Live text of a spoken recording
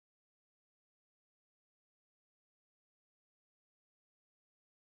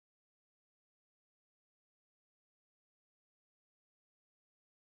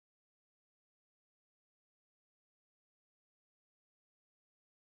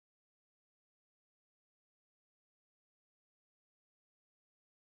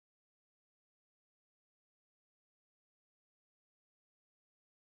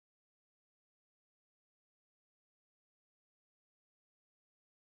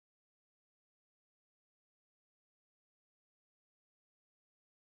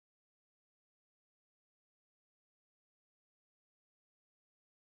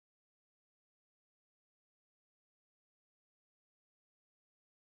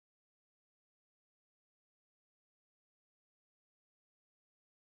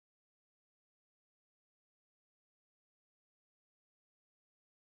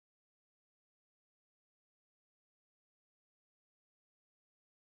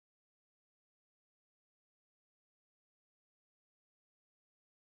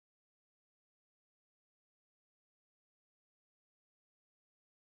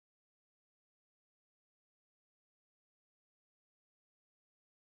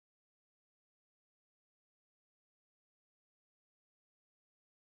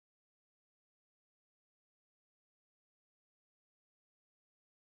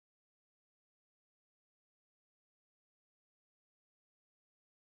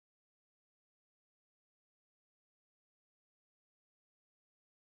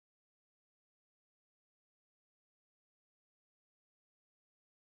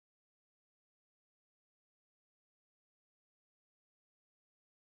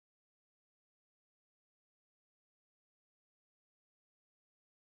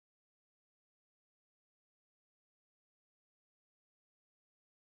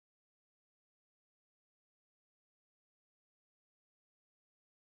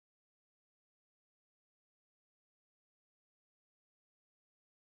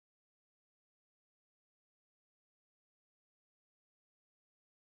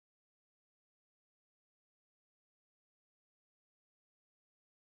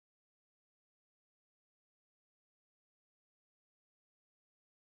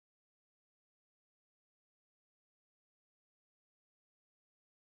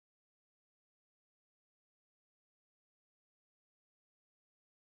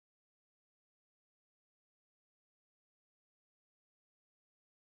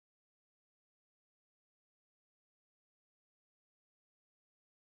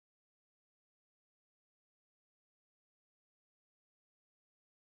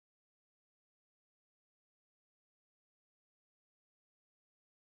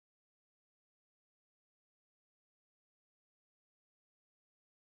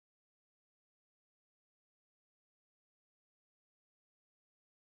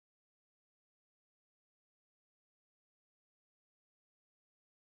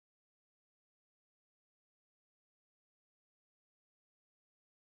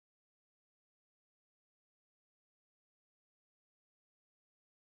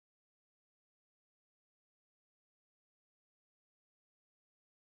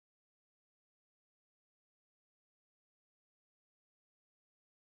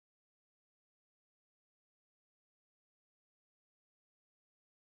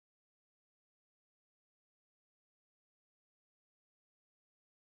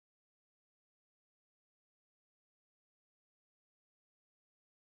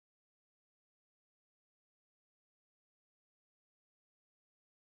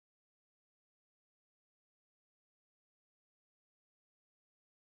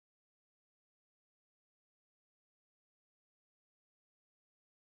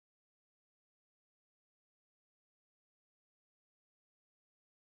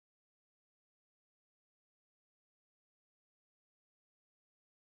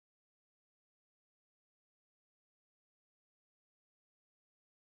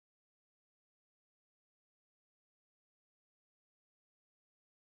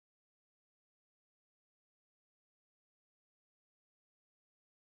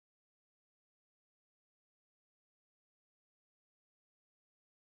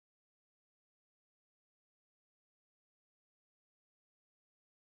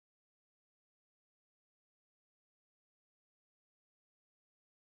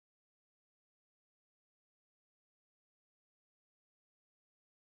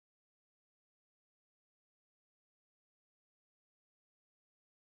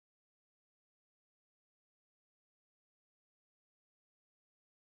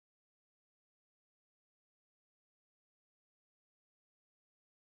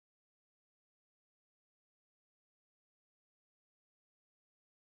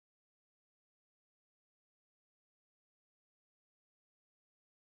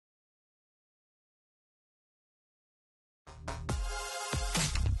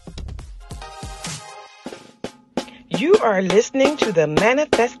You are listening to the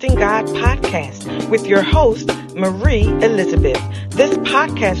Manifesting God podcast with your host, Marie Elizabeth. This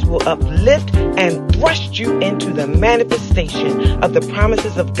podcast will uplift and thrust you into the manifestation of the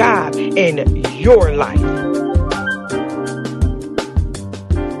promises of God in your life.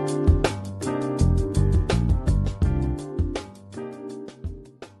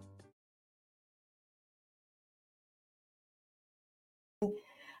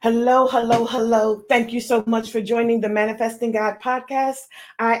 Hello, hello, hello. Thank you so much for joining the Manifesting God podcast.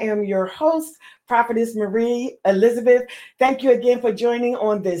 I am your host, Prophetess Marie Elizabeth. Thank you again for joining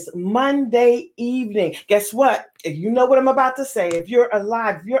on this Monday evening. Guess what? If you know what I'm about to say, if you're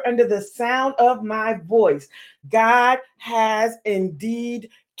alive, if you're under the sound of my voice, God has indeed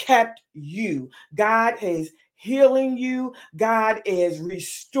kept you. God is healing you. God is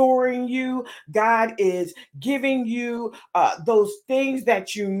restoring you. God is giving you those things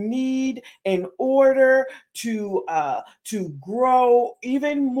that you need in order to grow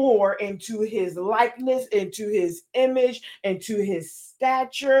even more into his likeness, into his image, into his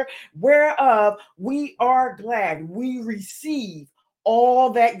stature, whereof we are glad. We receive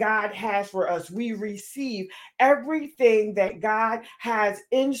all that God has for us. We receive everything that God has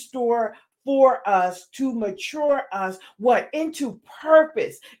in store for us to mature us into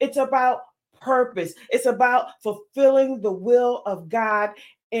purpose. It's about purpose. It's about fulfilling the will of God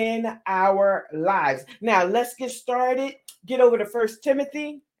in our lives. Now, let's get started. Get over to First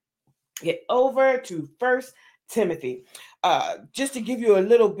Timothy. Get over to First Timothy. Just to give you a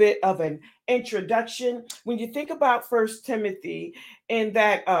little bit of an introduction, when you think about First Timothy, and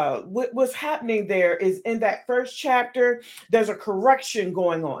that what's happening there is in that first chapter, there's a correction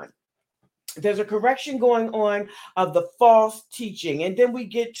going on. There's a correction going on of the false teaching. And then we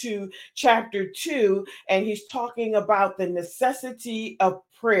get to chapter 2, and he's talking about the necessity of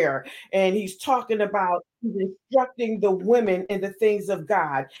prayer. And he's talking about instructing the women in the things of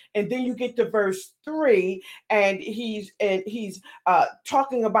God. And then you get to verse 3, and he's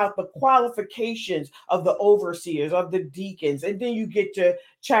talking about the qualifications of the overseers, of the deacons. And then you get to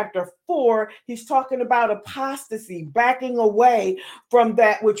chapter 4, he's talking about apostasy, backing away from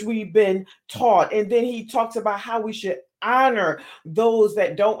that which we've been taught. And then he talks about how we should honor those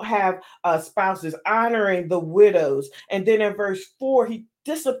that don't have spouses, honoring the widows. And then in verse 4, he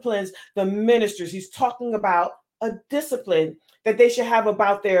disciplines the ministers. He's talking about a discipline that they should have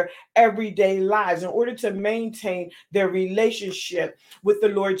about their everyday lives in order to maintain their relationship with the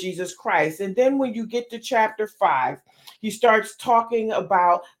Lord Jesus Christ. And then when you get to chapter 5, he starts talking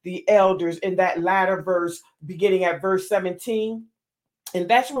about the elders in that latter verse, beginning at verse 17. And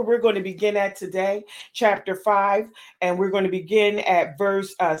that's where we're going to begin at today, chapter 5, and we're going to begin at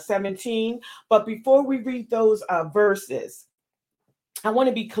verse 17. But before we read those verses, I want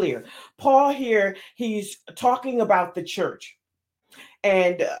to be clear. Paul here, he's talking about the church.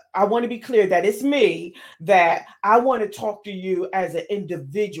 And I want to be clear that it's me, that I want to talk to you as an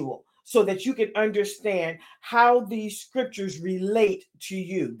individual so that you can understand how these scriptures relate to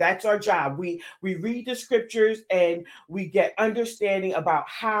you. That's our job. We read the scriptures and we get understanding about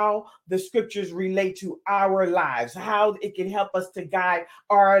how the scriptures relate to our lives, how it can help us to guide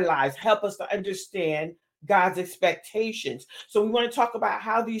our lives, help us to understand God's expectations. So we want to talk about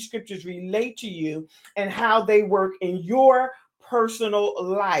how these scriptures relate to you and how they work in your personal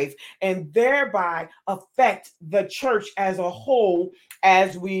life and thereby affect the church as a whole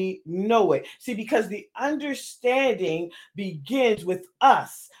as we know it. See, because the understanding begins with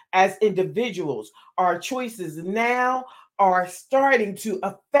us as individuals. Our choices now are starting to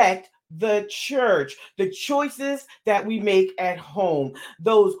affect the church, the choices that we make at home,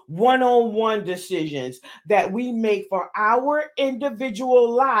 those one-on-one decisions that we make for our individual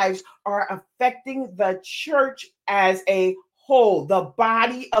lives are affecting the church as a whole, the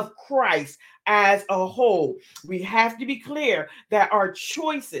body of Christ as a whole. We have to be clear that our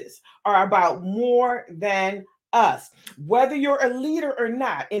choices are about more than us. Whether you're a leader or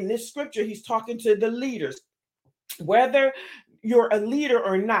not, in this scripture, he's talking to the leaders. Whether you're a leader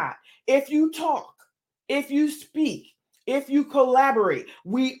or not, if you talk, if you speak, if you collaborate,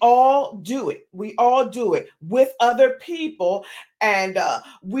 we all do it. We all do it with other people. And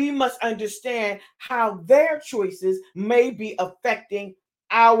we must understand how their choices may be affecting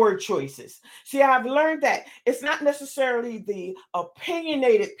our choices. See, I've learned that it's not necessarily the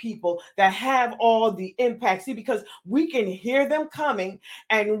opinionated people that have all the impact. See, because we can hear them coming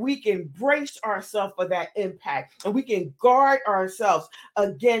and we can brace ourselves for that impact and we can guard ourselves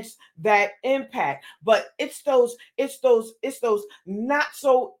against that impact. But it's those not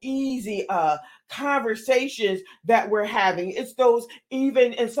so easy conversations that we're having. It's those,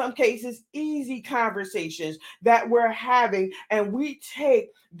 even in some cases, easy conversations that we're having. And we take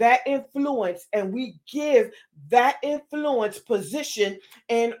that influence and we give that influence position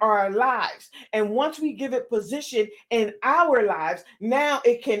in our lives. And once we give it position in our lives, now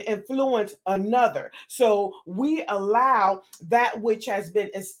it can influence another. So we allow that which has been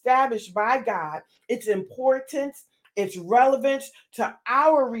established by God, its importance, its relevance to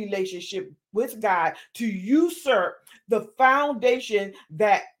our relationship with God, to usurp the foundation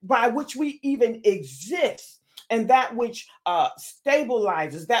that by which we even exist, and that which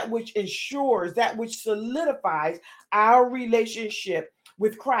stabilizes, that which ensures, that which solidifies our relationship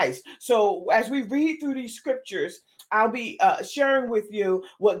with Christ. So as we read through these scriptures, I'll be sharing with you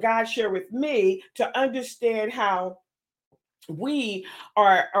what God shared with me to understand how we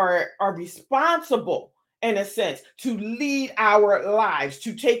are responsible, in a sense, to lead our lives,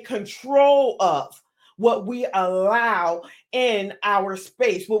 to take control of what we allow in our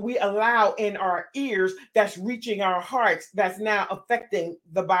space, what we allow in our ears, that's reaching our hearts, that's now affecting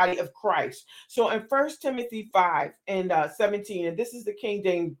the body of Christ. So in 1 Timothy 5 and 17, and this is the King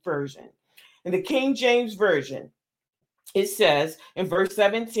James Version. In the King James Version, it says in verse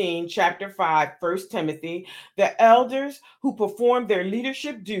 17, chapter 5, 1 Timothy, the elders who perform their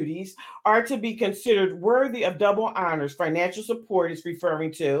leadership duties are to be considered worthy of double honors. Financial support is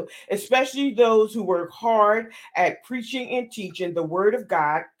referring to, especially those who work hard at preaching and teaching the word of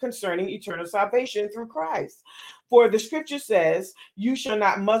God concerning eternal salvation through Christ. For the scripture says, you shall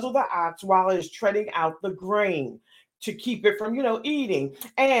not muzzle the ox while it is treading out the grain, to keep it from, eating.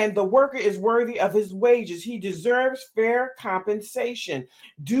 And the worker is worthy of his wages. He deserves fair compensation.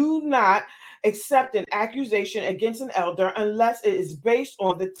 Do not accept an accusation against an elder unless it is based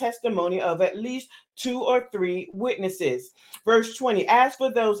on the testimony of at least 2 or 3 witnesses. Verse 20, as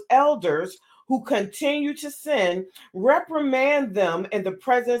for those elders who continue to sin, reprimand them in the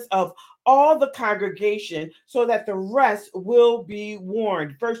presence of all the congregation, so that the rest will be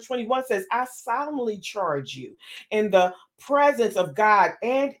warned. Verse 21 says, I solemnly charge you in the presence of God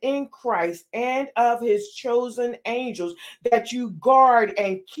and in Christ and of his chosen angels, that you guard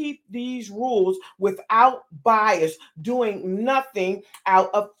and keep these rules without bias, doing nothing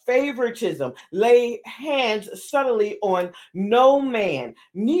out of favoritism. Lay hands subtly on no man,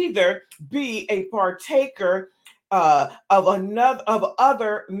 neither be a partaker of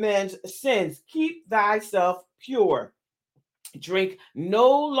other men's sins. Keep thyself pure. Drink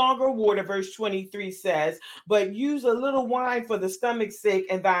no longer water, verse 23 says, but use a little wine for the stomach's sake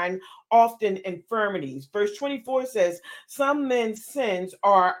and thine often infirmities. Verse 24 says, some men's sins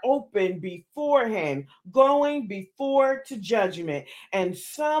are open beforehand, going before to judgment, and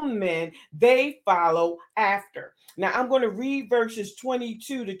some men they follow after. Now I'm going to read verses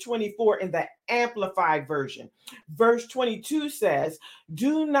 22 to 24 in the Amplified Version. Verse 22 says,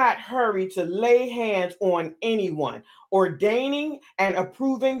 do not hurry to lay hands on anyone, ordaining and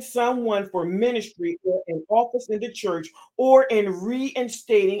approving someone for ministry or an office in the church, or in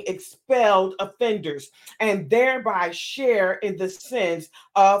reinstating expelled offenders, and thereby share in the sins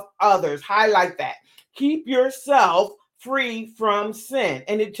of others. Highlight that. Keep yourself free from sin.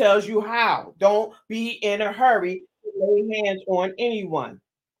 And it tells you how. Don't be in a hurry to lay hands on anyone.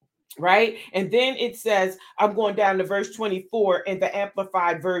 Right? And then it says, I'm going down to verse 24 in the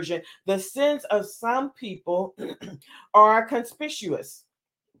Amplified Version. The sins of some people are conspicuous,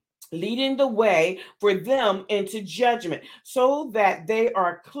 leading the way for them into judgment, so that they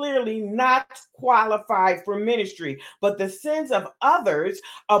are clearly not qualified for ministry. But the sins of others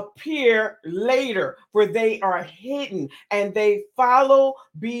appear later, for they are hidden and they follow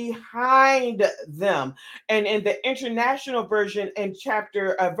behind them. And in the International Version, in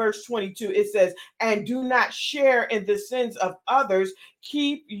chapter verse 22, it says, and do not share in the sins of others,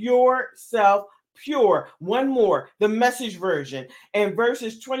 keep yourself pure. One more, the Message Version. In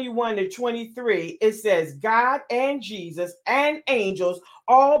verses 21 to 23, it says, God and Jesus and angels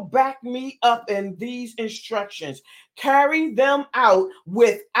all back me up in these instructions. Carry them out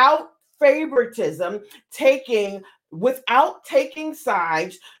without favoritism, without taking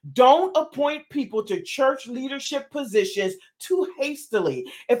sides. Don't appoint people to church leadership positions too hastily.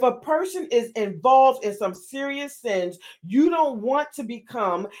 If a person is involved in some serious sins, you don't want to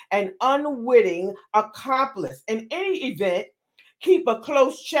become an unwitting accomplice. In any event, keep a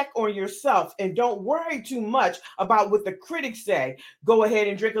close check on yourself and don't worry too much about what the critics say. Go ahead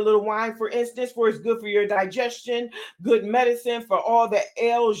and drink a little wine, for instance, for it's good for your digestion, good medicine for all that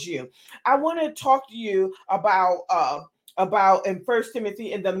ails you. I want to talk to you about in 1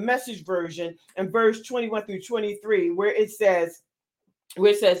 Timothy in the Message Version in verse 21 through 23, where it says,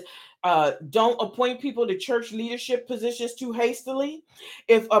 Don't appoint people to church leadership positions too hastily.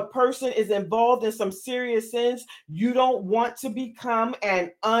 If a person is involved in some serious sins, you don't want to become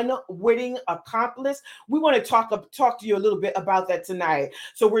an unwitting accomplice. We want to talk to you a little bit about that tonight.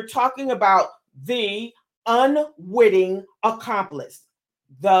 So we're talking about the unwitting accomplice.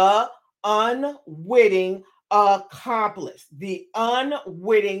 The unwitting accomplice. The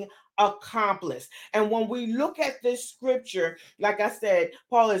unwitting accomplice. And when we look at this scripture, like I said,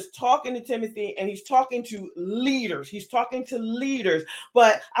 Paul is talking to Timothy and he's talking to leaders. He's talking to leaders.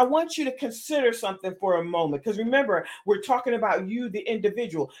 But I want you to consider something for a moment, because remember, we're talking about you, the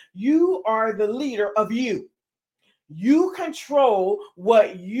individual. You are the leader of you. You control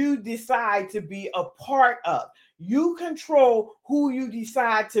what you decide to be a part of. You control who you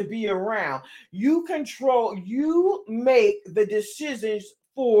decide to be around. You make the decisions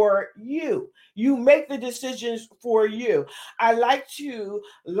for you. You make the decisions for you. I like to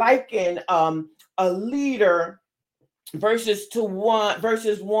liken a leader versus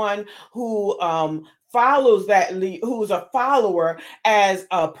one who follows that lead, who's a follower, as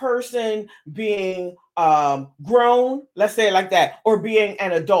a person being grown, let's say it like that, or being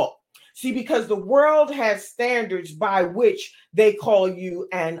an adult. See, because the world has standards by which they call you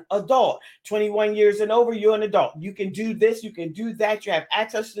an adult. 21 years and over, you're an adult. You can do this, you can do that, you have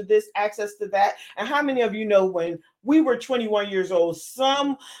access to this, access to that. And how many of you know when we were 21 years old,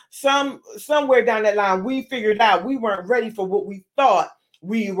 somewhere down that line, we figured out we weren't ready for what we thought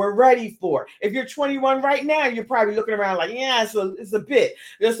we were ready for. If you're 21 right now, you're probably looking around like, yeah, it's a bit.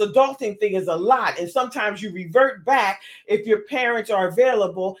 This adulting thing is a lot. And sometimes you revert back if your parents are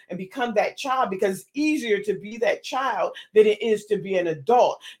available and become that child, because it's easier to be that child than it is to be an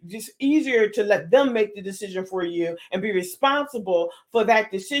adult. It's easier to let them make the decision for you and be responsible for that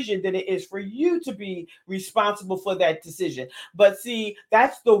decision than it is for you to be responsible for that decision. But see,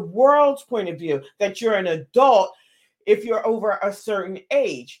 that's the world's point of view, that you're an adult if you're over a certain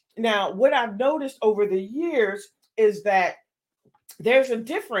age. Now, what I've noticed over the years is that there's a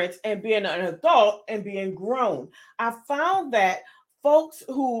difference in being an adult and being grown. I found that folks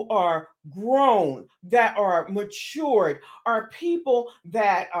who are grown, that are matured, are people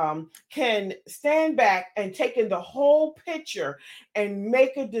that can stand back and take in the whole picture and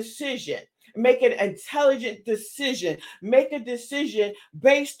make a decision. Make an intelligent decision. Make a decision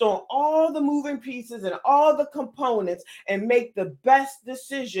based on all the moving pieces and all the components, and make the best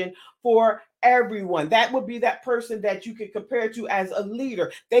decision for everyone. That would be that person that you can compare to as a leader.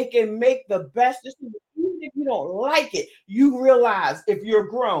 They can make the best decision. Even if you don't like it, you realize, if you're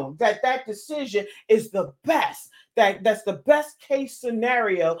grown, that that decision is the best. That's the best case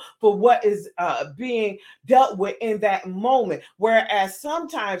scenario for what is being dealt with in that moment. Whereas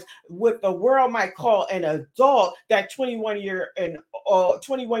sometimes what the world might call an adult, that 21 year and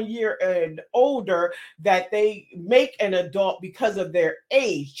older, that they make an adult because of their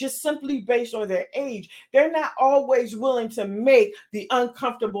age, just simply based on their age, they're not always willing to make the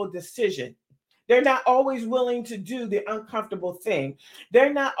uncomfortable decision. They're not always willing to do the uncomfortable thing.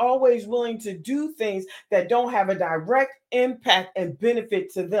 They're not always willing to do things that don't have a direct impact and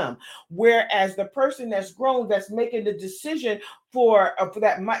benefit to them. Whereas the person that's grown, that's making the decision for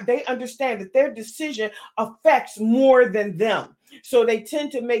that, they understand that their decision affects more than them. So they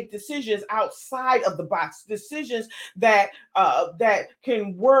tend to make decisions outside of the box, decisions that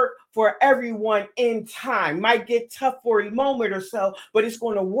can work for everyone in time. Might get tough for a moment or so, but it's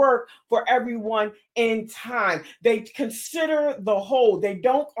going to work for everyone in time. They consider the whole. They're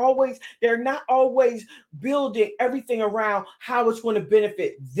not always building everything around how it's going to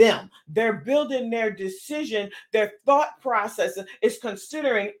benefit them. They're building their decision, their thought process is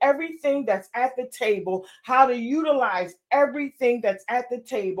considering everything that's at the table, how to utilize everything that's at the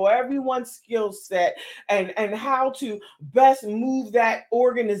table, everyone's skill set, and how to best move that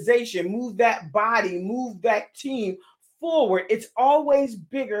organization, move that body, move that team forward. It's always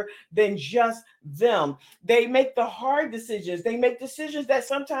bigger than just them. They make the hard decisions. They make decisions that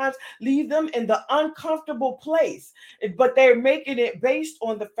sometimes leave them in the uncomfortable place, but they're making it based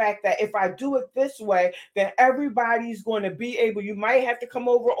on the fact that if I do it this way, then everybody's going to be able, you might have to come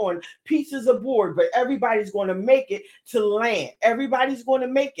over on pieces of board, but everybody's going to make it to land. Everybody's going to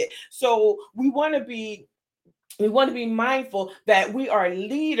make it. So we want to be mindful that we are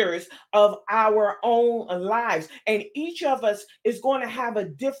leaders of our own lives. And each of us is going to have a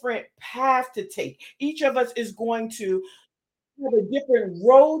different path to take. Each of us is going to have a different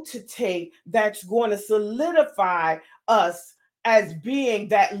road to take that's going to solidify us as being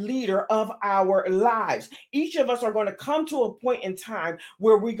that leader of our lives. Each of us are going to come to a point in time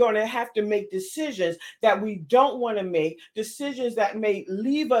where we're going to have to make decisions that we don't want to make, decisions that may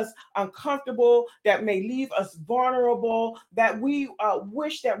leave us uncomfortable, that may leave us vulnerable, that we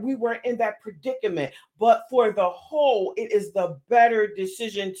wish that we weren't in that predicament. But for the whole, it is the better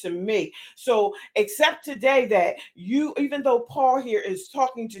decision to make. So, accept today that you, even though Paul here is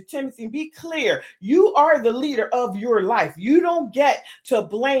talking to Timothy, be clear, you are the leader of your life. You don't get to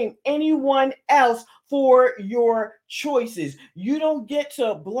blame anyone else for your choices. You don't get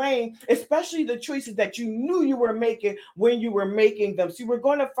to blame, especially the choices that you knew you were making when you were making them. See, we're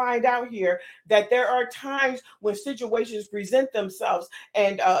going to find out here that there are times when situations present themselves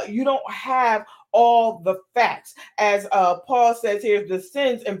and you don't have all the facts. As Paul says here, the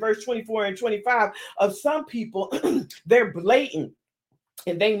sins in verse 24 and 25 of some people, they're blatant,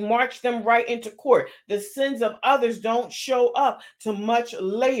 and they march them right into court. The sins of others don't show up to much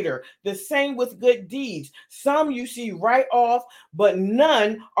later. The same with good deeds. Some you see right off, but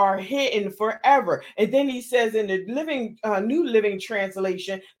none are hidden forever. And then he says in the New Living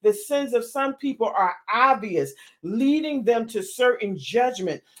Translation, the sins of some people are obvious, leading them to certain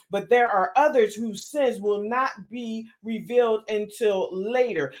judgment. But there are others whose sins will not be revealed until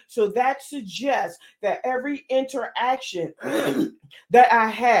later. So that suggests that every interaction that I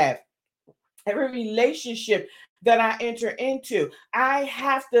have, every relationship that I enter into, I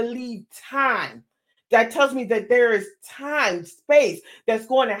have to leave time. That tells me that there is time, space that's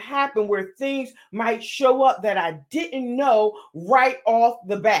going to happen where things might show up that I didn't know right off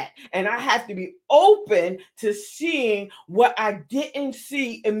the bat. And I have to be open to seeing what I didn't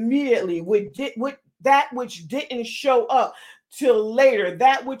see immediately, with that which didn't show up till later,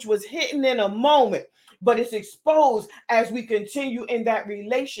 that which was hidden in a moment, but it's exposed as we continue in that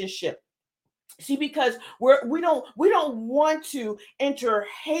relationship. See, because we don't want to enter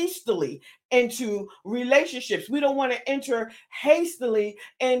hastily into relationships. We don't want to enter hastily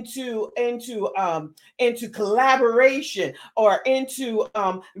into collaboration or into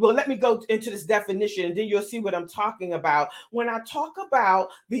well, let me go into this definition and then you'll see what I'm talking about. When I talk about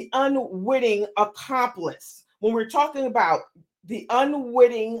the unwitting accomplice, when we're talking about the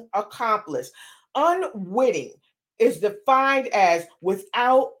unwitting accomplice, unwitting is defined as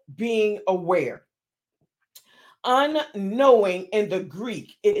without being aware. Unknowing in the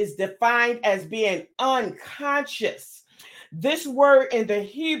Greek, it is defined as being unconscious. This word in the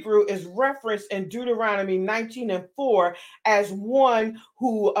Hebrew is referenced in Deuteronomy 19:4 as one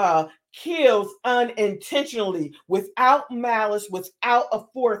who kills unintentionally, without malice, without a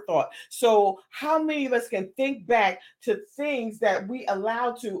forethought. So, how many of us can think back to things that we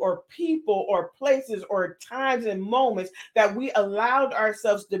allowed to, or people, or places, or times and moments that we allowed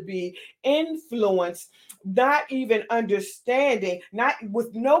ourselves to be influenced, not even understanding, not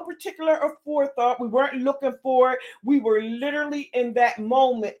with no particular forethought? We weren't looking for it. We were literally in that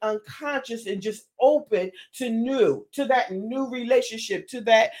moment unconscious and just open to that new relationship, to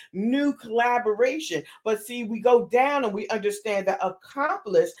that new collaboration. But see, we go down and we understand that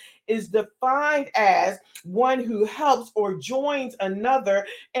accomplice is defined as one who helps or joins another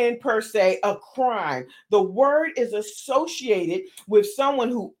in, per se, a crime. The word is associated with someone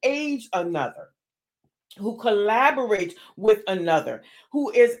who aids another, who collaborates with another, who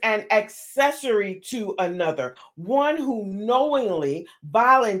is an accessory to another, one who knowingly,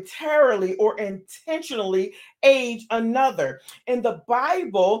 voluntarily, or intentionally aids another. In the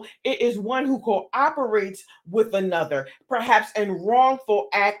Bible, it is one who cooperates with another, perhaps in wrongful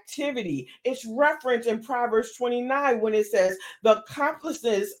activity. It's referenced in Proverbs 29 when it says, the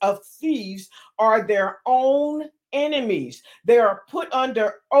accomplices of thieves are their own enemies. They are put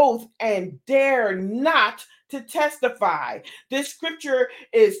under oath and dare not to testify. This scripture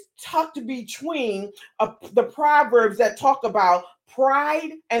is tucked between the proverbs that talk about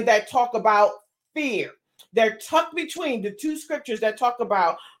pride and that talk about fear. They're tucked between the two scriptures that talk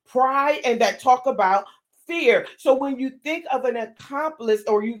about pride and that talk about fear. So when you think of an accomplice,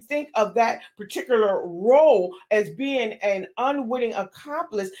 or you think of that particular role as being an unwitting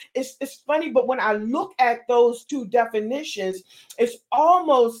accomplice, it's funny, but when I look at those two definitions, it's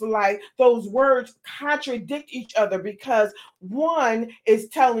almost like those words contradict each other, because one is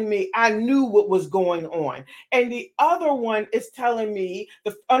telling me I knew what was going on, and the other one is telling me,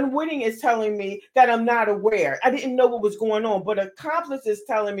 the unwitting is telling me that I'm not aware. I didn't know what was going on, but accomplice is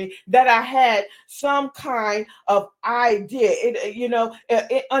telling me that I had some kind of idea.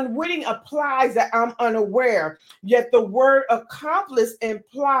 Unwitting applies that I'm unaware, yet the word accomplice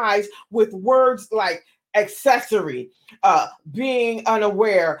implies with words like accessory, being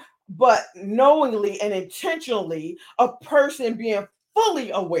unaware, but knowingly and intentionally, a person being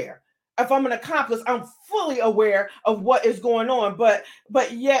fully aware. If I'm an accomplice, I'm fully aware of what is going on,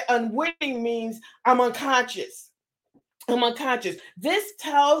 but yet unwitting means I'm unconscious. I'm unconscious. This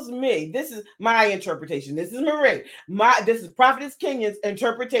tells me, this is my interpretation. This is Marie. This is Prophetess Kenyon's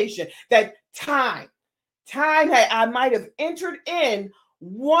interpretation that I might have entered in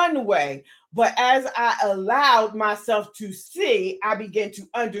one way, but as I allowed myself to see, I began to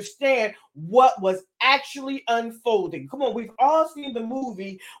understand what was actually unfolding. Come on, we've all seen the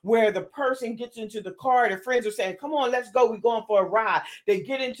movie where the person gets into the car, their friends are saying, come on, let's go, we're going for a ride. They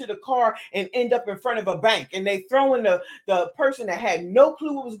get into the car and end up in front of a bank, and they throw in the person that had no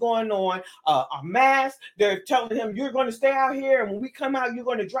clue what was going on a mask. They're telling him, you're going to stay out here, and when we come out, you're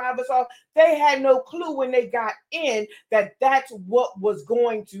going to drive us off. They had no clue when they got in that that's what was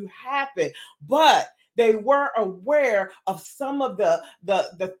going to happen. But they were aware of some of the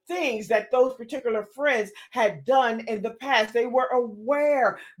things that those particular friends had done in the past. They were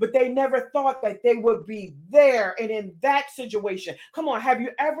aware, but they never thought that they would be there and in that situation. Come on, have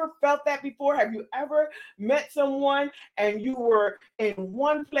you ever felt that before? Have you ever met someone and you were in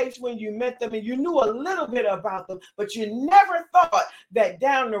one place when you met them and you knew a little bit about them, but you never thought that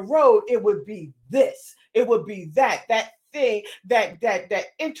down the road it would be this, it would be that thing that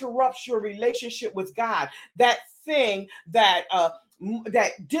interrupts your relationship with God, that thing that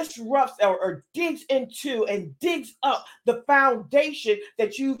that disrupts or digs into and digs up the foundation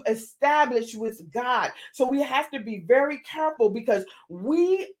that you've established with God. So we have to be very careful, because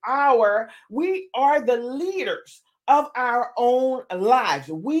we are the leaders of our own lives.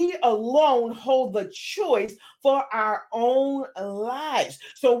 We alone hold the choice for our own lives.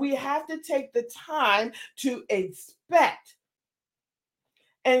 So we have to take the time to inspect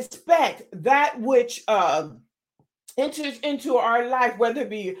that which enters into our life, whether it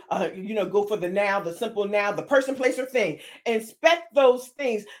be, go for the now, the simple now, the person, place, or thing. Inspect those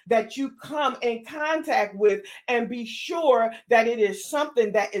things that you come in contact with and be sure that it is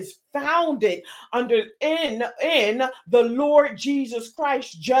something that is founded in the Lord Jesus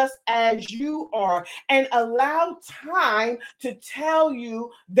Christ, just as you are, and allow time to tell you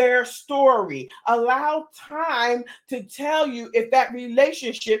their story. Allow time to tell you if that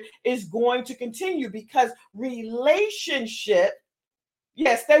relationship is going to continue, because relationship,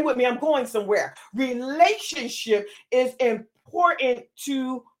 yes, stay with me, I'm going somewhere. Relationship is important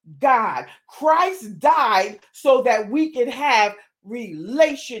to God. Christ died so that we could have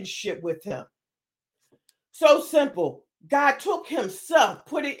relationship with him. So simple. God took himself,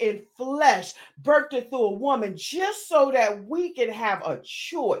 put it in flesh, birthed it through a woman, just so that we could have a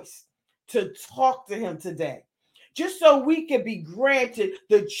choice to talk to him today. Just so we could be granted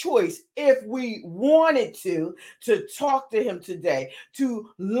the choice, if we wanted to talk to him today, to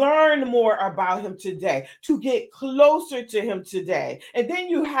learn more about him today, to get closer to him today. And then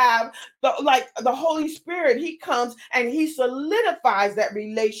you have the Holy Spirit. He comes and he solidifies that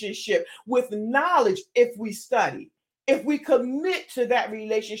relationship with knowledge. If we study, if we commit to that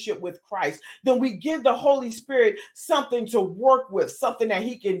relationship with Christ, then we give the Holy Spirit something to work with, something that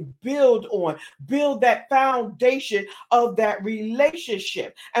he can build on, build that foundation of that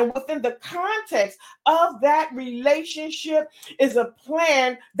relationship. And within the context of that relationship is a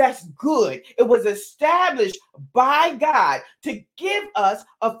plan that's good. It was established by God to give us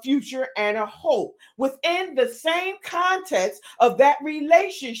a future and a hope. Within the same context of that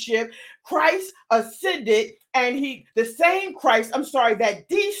relationship, Christ ascended, and that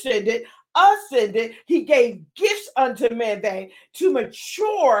descended, ascended, he gave gifts unto men to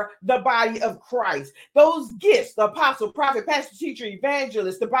mature the body of Christ. Those gifts, the apostle, prophet, pastor, teacher,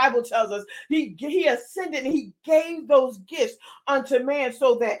 evangelist, the Bible tells us he ascended and he gave those gifts unto man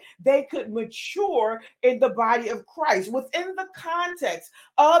so that they could mature in the body of Christ. Within the context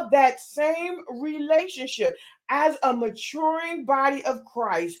of that same relationship, as a maturing body of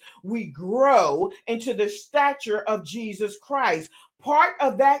Christ, we grow into the stature of Jesus Christ. Part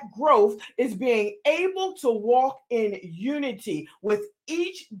of that growth is being able to walk in unity, with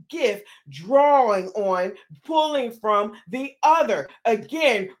each gift drawing on, pulling from the other.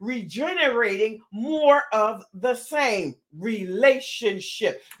 Again, regenerating more of the same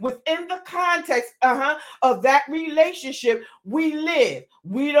relationship. Within the context of that relationship, we live.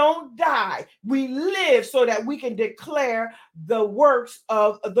 We don't die. We live so that we can declare the works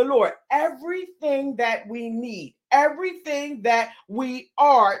of the Lord. Everything that we need, everything that we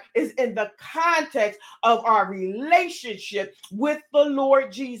are, is in the context of our relationship with the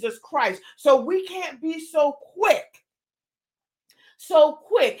Lord Jesus Christ. So we can't be so quick so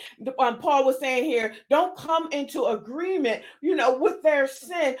quick. Paul was saying here, don't come into agreement, with their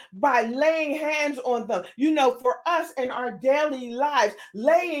sin by laying hands on them. For us in our daily lives,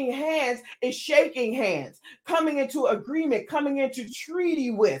 laying hands is shaking hands, coming into agreement, coming into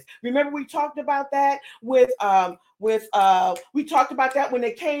treaty with. Remember, we talked about that we talked about that when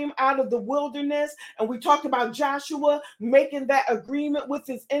they came out of the wilderness, and we talked about Joshua making that agreement with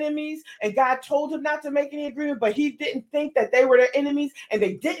his enemies, and God told him not to make any agreement, but he didn't think that they were their enemies, and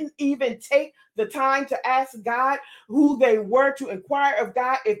they didn't even take the time to ask God who they were, to inquire of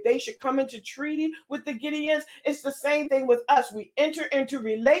God if they should come into treaty with the Gideons. It's the same thing with us. We enter into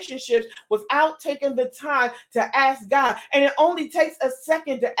relationships without taking the time to ask God. And it only takes a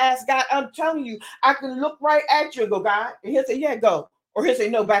second to ask God. I'm telling you, I can look right at you and go, God, and he'll say, yeah, go. Or he'll say,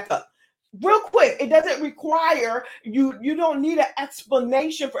 no, back up. Real quick. It doesn't require you don't need an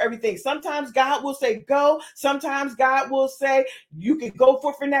explanation for everything. Sometimes God will say go. Sometimes God will say you can go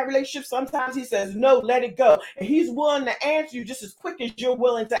forth in that relationship. Sometimes he says no, let it go, and he's willing to answer you just as quick as you're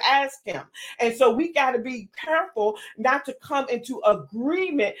willing to ask him. And so we got to be careful not to come into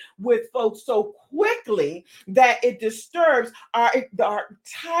agreement with folks so quickly that it disturbs our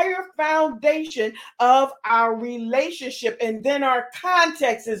entire foundation of our relationship, and then our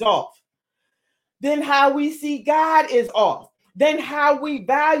context is off. Then how we see God is off. Then how we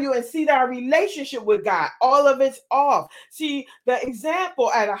value and see our relationship with God, all of it's off. See, the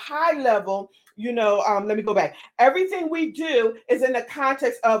example at a high level, let me go back. Everything we do is in the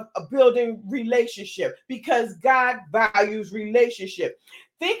context of a building relationship, because God values relationship.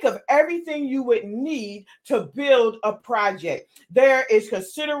 Think of everything you would need to build a project. There is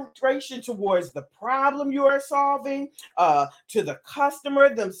consideration towards the problem you are solving, to the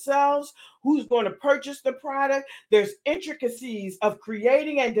customer themselves, who's going to purchase the product. There's intricacies of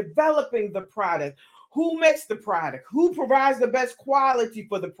creating and developing the product. Who makes the product? Who provides the best quality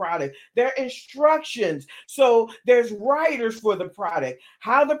for the product? There are instructions. So there's writers for the product.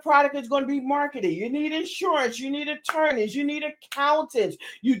 How the product is going to be marketed. You need insurance. You need attorneys. You need accountants.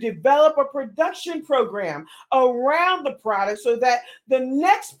 You develop a production program around the product so that the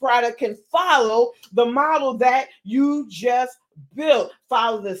next product can follow the model that you just built.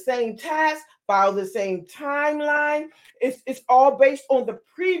 Follow the same task, follow the same timeline. It's all based on the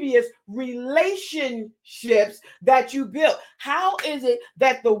previous relationships that you built. How is it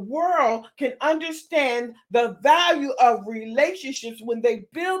that the world can understand the value of relationships when they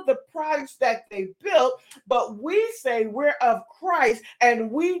build the products that they built, but we say we're of Christ and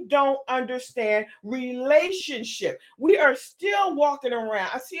we don't understand relationship? We are still walking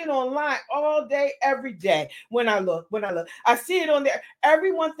around. I see it online all day, every day. When I look, I see it on there.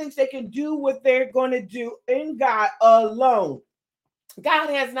 Everyone thinks they can do what they're going to do in God alone. God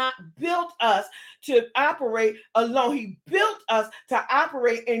has not built us to operate alone. He built us to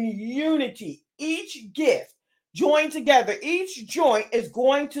operate in unity. Each gift joined together, each joint is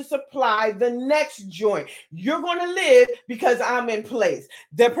going to supply the next joint. You're going to live because I'm in place.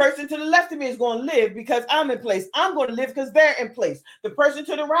 The person to the left of me is going to live because I'm in place. I'm going to live because they're in place. The person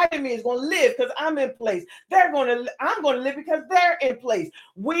to the right of me is going to live because I'm in place. I'm going to live because they're in place.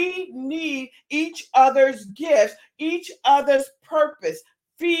 We need each other's gifts, each other's purpose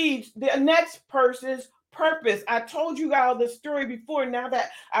feeds the next person's purpose. I told you all the story before. Now that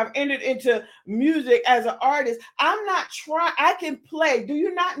I've entered into music as an artist, I'm not trying. I can play. Do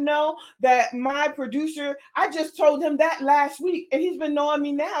you not know that my producer, I just told him that last week, and he's been knowing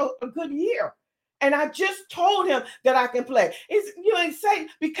me now a good year. And I just told him that I can play. You ain't saying,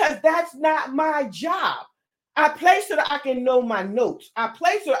 because that's not my job. I play so that I can know my notes. I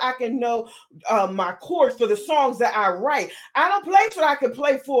play so that I can know my chords for the songs that I write. I don't play so that I can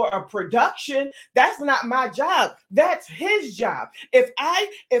play for a production. That's not my job. That's his job. If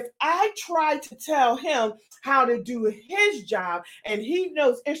I try to tell him how to do his job, and he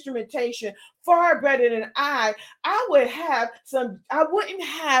knows instrumentation far better than I wouldn't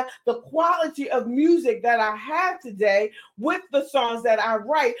have the quality of music that I have today with the songs that I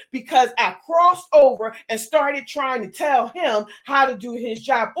write, because I crossed over and started trying to tell him how to do his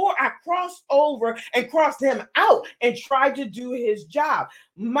job, or I crossed over and crossed him out and tried to do his job.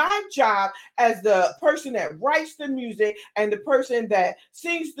 My job as the person that writes the music and the person that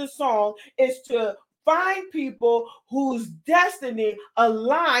sings the song is to find people whose destiny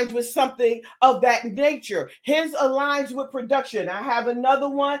aligns with something of that nature. His aligns with production. I have another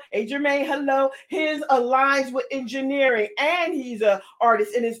one, Jermaine, hello. His aligns with engineering, and he's an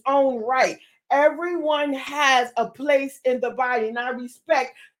artist in his own right. everyone has a place in the body, and I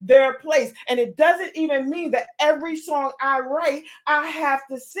respect their place. And it doesn't even mean that every song I write, I have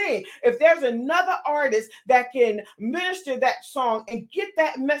to sing. If there's another artist that can minister that song and get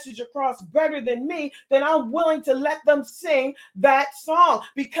that message across better than me, then I'm willing to let them sing that song.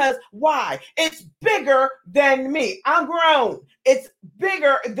 Because why? It's bigger than me. I'm grown. It's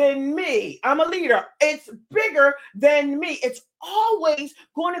bigger than me. I'm a leader. It's bigger than me. It's always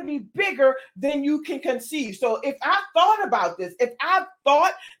going to be bigger than you can conceive. So if I thought about this, if I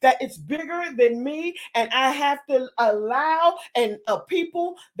thought that it's bigger than me, and I have to allow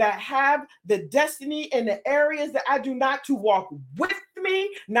people that have the destiny in the areas that I do not, to walk with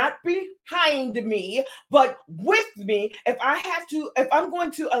me, not behind me, but with me, if I'm going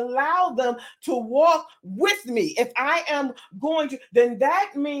to allow them to walk with me, if I am going to, then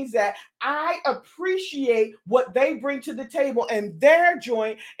that means that I appreciate what they bring to the table, and their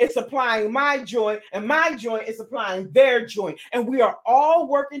joint is supplying my joint, and my joint is supplying their joint. And we are all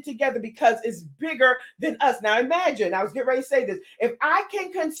working together because it's bigger than us. Now imagine, I was getting ready to say this, if I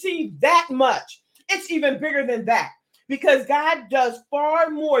can conceive that much, it's even bigger than that. Because God does far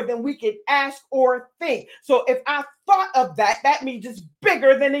more than we can ask or think. So if I thought of that, that means it's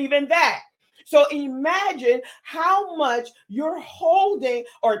bigger than even that. So imagine how much you're holding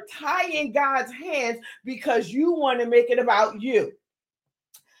or tying God's hands because you want to make it about you.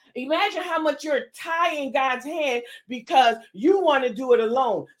 Imagine how much you're tying God's hand because you want to do it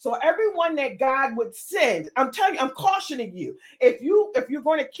alone. So everyone that God would send, I'm telling you, I'm cautioning you. If you're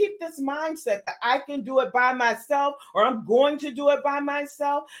going to keep this mindset that I can do it by myself, or I'm going to do it by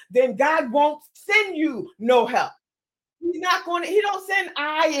myself, then God won't send you no help. He don't send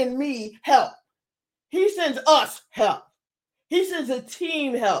I and me help. He sends us help. He sends a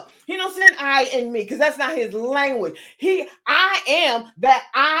team help. He don't send I and me because that's not his language. I am that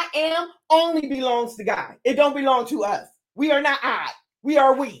I am only belongs to God. It don't belong to us. We are not I. We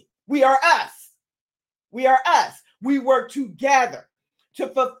are we. We are us. We are us. We work together to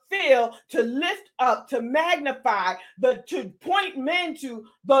fulfill, to lift up, to magnify, to point men to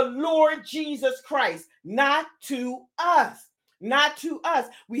the Lord Jesus Christ, not to us. Not to us.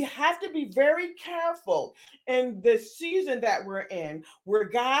 We have to be very careful in the season that we're in, where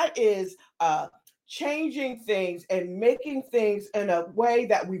God is changing things and making things in a way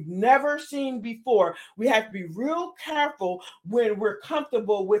that we've never seen before. We have to be real careful when we're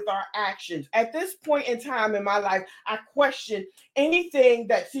comfortable with our actions. At this point in time in my life, I question anything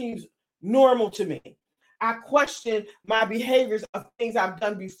that seems normal to me. I question my behaviors of things I've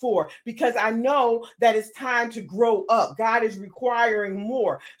done before because I know that it's time to grow up. God is requiring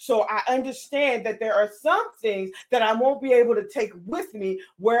more. So I understand that there are some things that I won't be able to take with me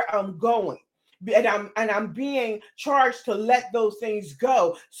where I'm going. And I'm being charged to let those things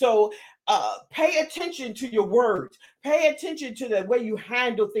go. So pay attention to your words. Pay attention to the way you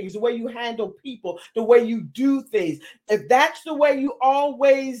handle things, the way you handle people, the way you do things. If that's the way you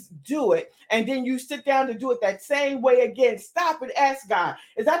always do it, and then you sit down to do it that same way again, stop and ask God,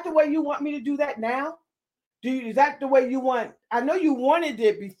 is that the way you want me to do that now? Is that the way you want? I know you wanted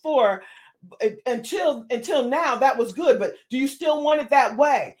it before, until now, that was good, but do you still want it that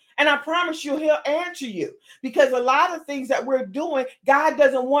way? And I promise you, he'll answer you, because a lot of things that we're doing, God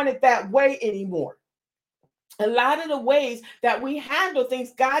doesn't want it that way anymore. A lot of the ways that we handle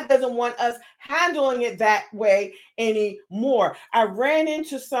things, God doesn't want us handling it that way anymore. I ran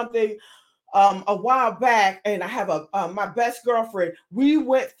into something a while back, and I have my best girlfriend. We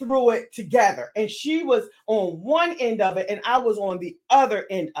went through it together, and she was on one end of it, and I was on the other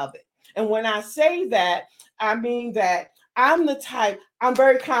end of it. And when I say that, I mean that I'm the type, I'm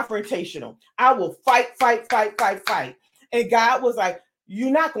very confrontational. I will fight. And God was like,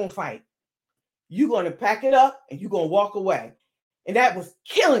 you're not going to fight. You're going to pack it up and you're going to walk away. And that was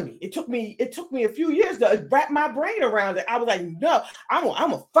killing me. It took me a few years to wrap my brain around it. I was like, no, I'm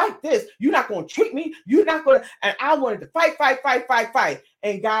going to fight this. You're not going to treat me. You're not going to. And I wanted to fight.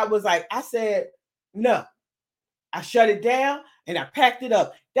 And God was like, I said, no. I shut it down and I packed it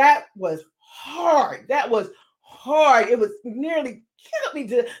up. That was hard. It was nearly killed me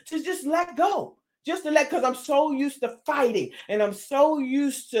to just let go. Because I'm so used to fighting, and I'm so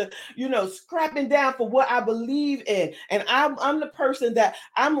used to, scrapping down for what I believe in. And I'm the person that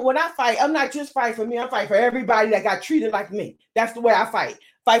when I fight, I'm not just fighting for me. I'm fighting for everybody that got treated like me. That's the way I fight.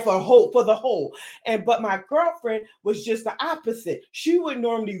 Fight for the whole. But my girlfriend was just the opposite. She would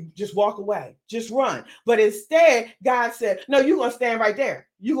normally just walk away, just run. But instead, God said, no, you're going to stand right there.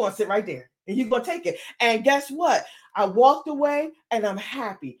 You're going to sit right there. And you're going to take it. And guess what? I walked away and I'm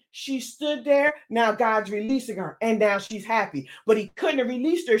happy. She stood there. Now God's releasing her and now she's happy. But he couldn't have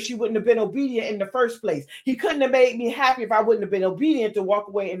released her. She wouldn't have been obedient in the first place. He couldn't have made me happy if I wouldn't have been obedient to walk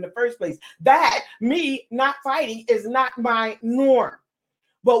away in the first place. That, me not fighting, is not my norm.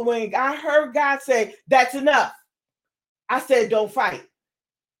 But when I heard God say, that's enough, I said, don't fight.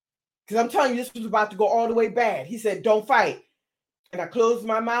 Because I'm telling you, this was about to go all the way bad. He said, don't fight. And I closed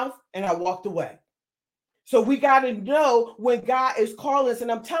my mouth and I walked away. So we got to know when God is calling us.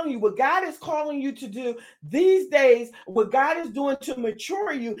 And I'm telling you, what God is calling you to do these days, what God is doing to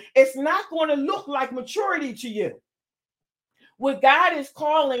mature you, it's not going to look like maturity to you. What God is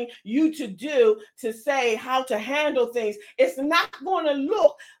calling you to do, to say how to handle things, it's not going to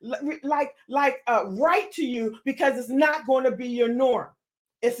look like right to you, because it's not going to be your norm.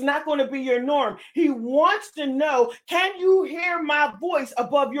 It's not going to be your norm. He wants to know, can you hear my voice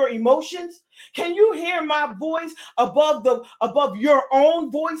above your emotions? Can you hear my voice above your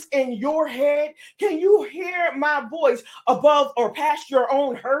own voice in your head? Can you hear my voice above or past your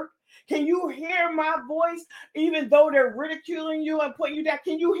own hurt? Can you hear my voice even though they're ridiculing you and putting you down?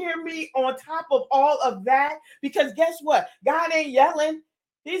 Can you hear me on top of all of that? Because guess what? God ain't yelling.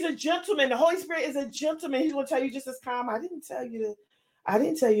 He's a gentleman. The Holy Spirit is a gentleman. He's going to tell you just as calm. I didn't tell you to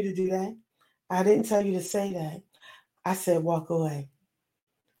do that. I didn't tell you to say that. I said, walk away.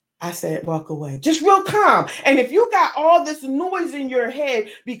 I said, walk away. Just real calm. And if you got all this noise in your head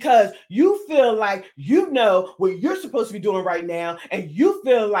because you feel like you know what you're supposed to be doing right now, and you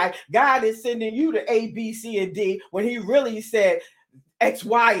feel like God is sending you to A, B, C, and D, when he really said X,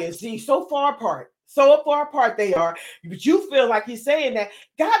 Y, and Z, so far apart they are, but you feel like he's saying that,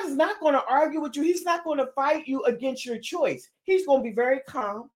 God is not going to argue with you. He's not going to fight you against your choice. He's going to be very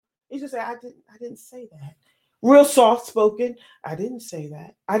calm. He's going to say, I didn't say that. Real soft spoken. I didn't say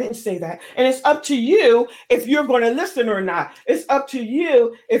that. And it's up to you if you're going to listen or not. It's up to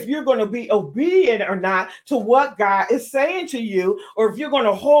you if you're going to be obedient or not to what God is saying to you, or if you're going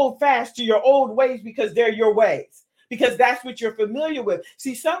to hold fast to your old ways because they're your ways, because that's what you're familiar with.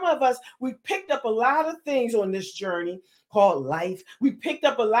 See, some of us, we picked up a lot of things on this journey called life. We picked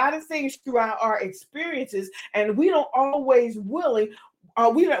up a lot of things throughout our experiences, and we don't always we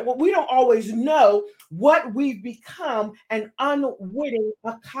don't always know what we've become an unwitting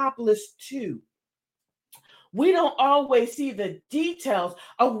accomplice to. We don't always see the details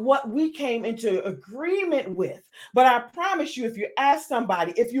of what we came into agreement with. But I promise you, if you ask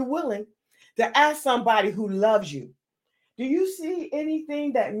somebody, if you're willing to ask somebody who loves you, do you see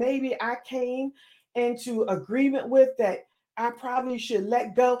anything that maybe I came into agreement with that I probably should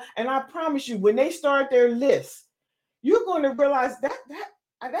let go? And I promise you, when they start their list, you're going to realize that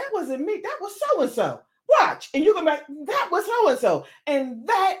wasn't me. That was so-and-so. Watch. And you're going to be like, that was so-and-so. And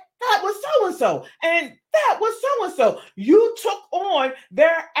that was so-and-so. And that was so-and-so. You took on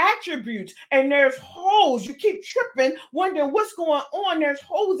their attributes, and there's holes. You keep tripping, wondering what's going on. There's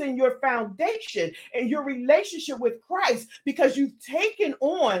holes in your foundation and your relationship with Christ, because you've taken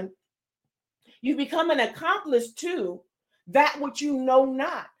on, you become an accomplice to that which you know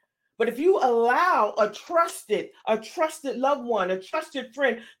not. But if you allow a trusted loved one, a trusted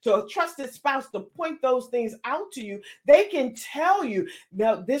friend, a trusted spouse to point those things out to you, they can tell you,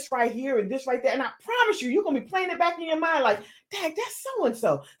 now this right here and this right there. And I promise you, you're going to be playing it back in your mind like, dang, that's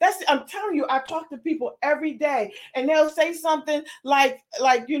so-and-so. I'm telling you, I talk to people every day, and they'll say something like,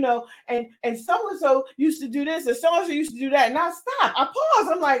 and so-and-so used to do this, and so-and-so used to do that. And I stop. I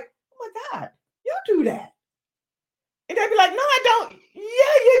pause. I'm like, oh my God, you do that. And they'd be like, no, I don't.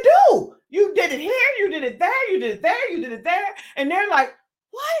 Yeah, you do. You did it here, you did it there, you did it there, you did it there. And they're like,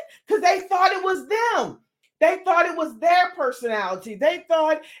 what? Because they thought it was them. They thought it was their personality. They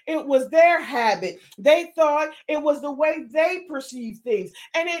thought it was their habit. They thought it was the way they perceived things.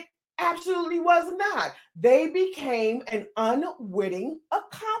 And it absolutely was not. They became an unwitting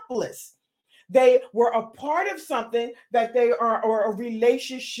accomplice. They were a part of something that they are, or a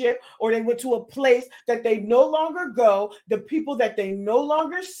relationship, or they went to a place that they no longer go, the people that they no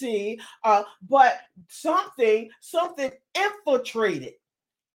longer see, but something infiltrated,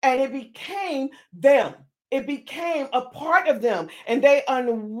 and it became them. It became a part of them, and they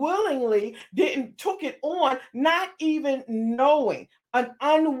unwillingly took it on, not even knowing,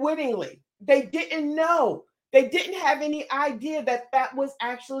 unwittingly. They didn't know. They didn't have any idea that was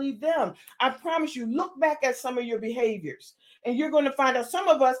actually them. I promise you, look back at some of your behaviors, and you're going to find out, some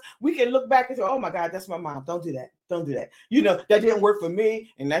of us, we can look back and say, oh my God, that's my mom. Don't do that. Don't do that. That didn't work for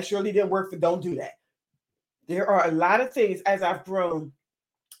me, and that surely didn't work don't do that. There are a lot of things as I've grown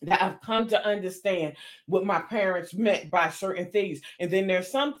that I've come to understand what my parents meant by certain things. And then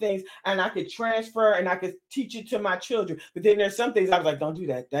there's some things and I could transfer and I could teach it to my children. But then there's some things I was like, don't do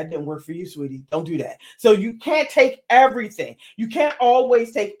that. That didn't work for you, sweetie. Don't do that. So you can't take everything. You can't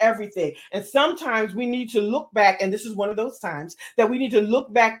always take everything. And sometimes we need to look back. And this is one of those times that we need to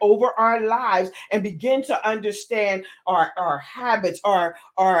look back over our lives and begin to understand our habits, our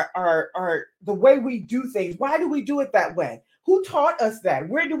the way we do things. Why do we do it that way? Who taught us that?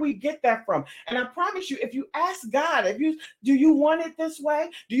 Where do we get that from? And I promise you, if you ask God, do you want it this way?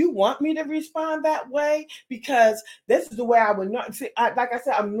 Do you want me to respond that way? Because this is the way I would not see. Like I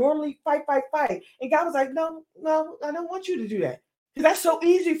said, I'm normally fight. And God was like, no, I don't want you to do that. Because that's so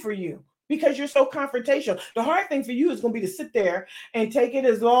easy for you. Because you're so confrontational. The hard thing for you is going to be to sit there and take it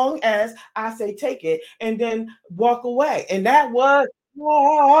as long as I say take it and then walk away. And that was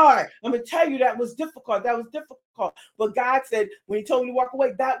hard. I'm gonna tell you that was difficult. That was difficult. But God said when He told me to walk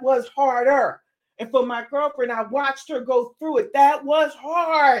away, that was harder. And for my girlfriend, I watched her go through it. That was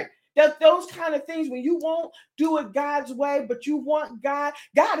hard. That those kind of things when you won't do it God's way, but you want God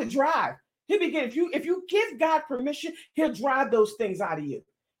to drive. He'll begin if you give God permission, He'll drive those things out of you.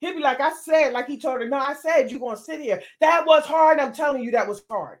 He'll be like, I said, like He told her, no, I said you're gonna sit here. That was hard. I'm telling you, that was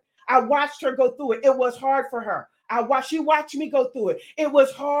hard. I watched her go through it. It was hard for her. She watched me go through it. It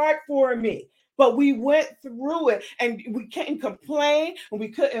was hard for me, but we went through it and we couldn't complain and we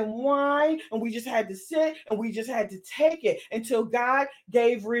couldn't whine and we just had to sit and we just had to take it until God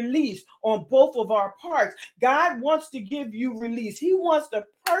gave release on both of our parts. God wants to give you release. He wants to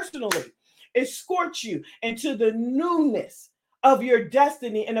personally escort you into the newness of your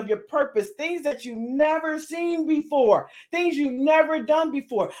destiny and of your purpose, things that you've never seen before, things you've never done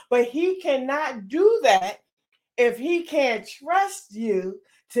before. But He cannot do that if He can't trust you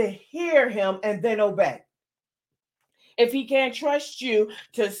to hear Him and then obey. If He can't trust you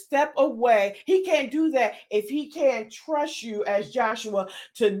to step away, He can't do that if He can't trust you as Joshua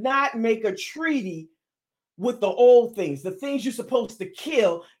to not make a treaty with the old things, the things you're supposed to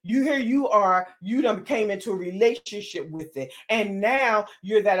kill. You done came into a relationship with it. And now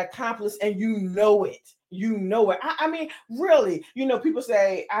you're that accomplice and you know it. You know it. I mean, really, people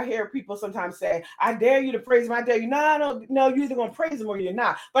say, I hear people sometimes say, I dare you to praise Him. I dare you. No, you're either going to praise Him or you're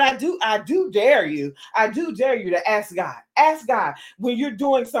not. But I do dare you. I do dare you to ask God. Ask God when you're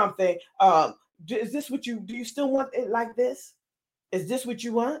doing something. Is this what do you still want it like this? Is this what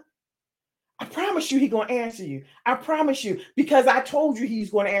you want? I promise you He's going to answer you. I promise you, because I told you He's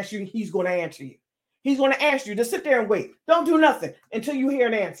going to answer you. He's going to answer you. He's going to answer you. Just sit there and wait. Don't do nothing until you hear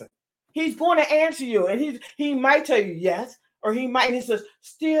an answer. He's going to answer you, and he might tell you yes, or he might. And it's a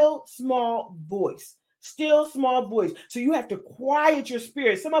still small voice. Still small voice. So you have to quiet your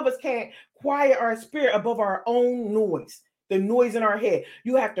spirit. Some of us can't quiet our spirit above our own noise. The noise in our head.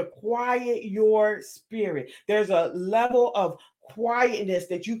 You have to quiet your spirit. There's a level of quietness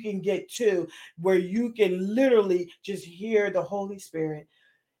that you can get to where you can literally just hear the Holy Spirit,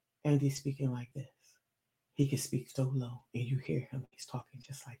 and He's speaking like this. He can speak so low and you hear Him. He's talking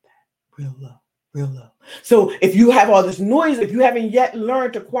just like that, real low. Real low. So if you have all this noise, if you haven't yet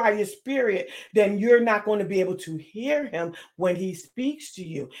learned to quiet your spirit, then you're not going to be able to hear Him when He speaks to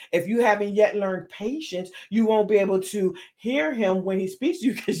you. If you haven't yet learned patience, you won't be able to hear Him when He speaks to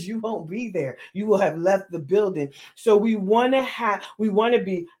you because you won't be there. You will have left the building. So we want to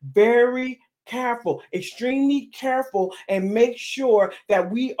be very careful, extremely careful, and make sure that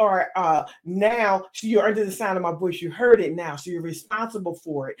we are now, so you're under the sound of my voice, you heard it now, so you're responsible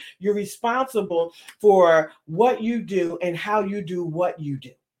for it. You're responsible for what you do and how you do what you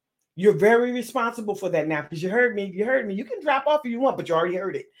do. You're very responsible for that now because you heard me. You can drop off if you want, but you already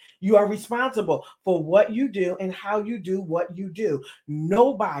heard it. You are responsible for what you do and how you do what you do.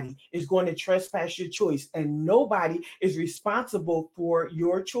 Nobody is going to trespass your choice, and nobody is responsible for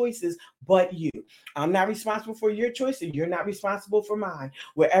your choices but you. I'm not responsible for your choices. You're not responsible for mine.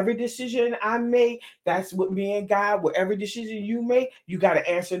 Whatever decision I make, that's what me and God, whatever decision you make, you got to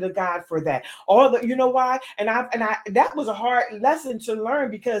answer to God for that. You know why? And I that was a hard lesson to learn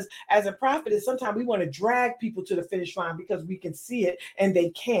because as a prophetess, sometimes we want to drag people to the finish line because we can see it and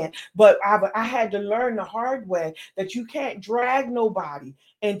they can't. But I had to learn the hard way that you can't drag nobody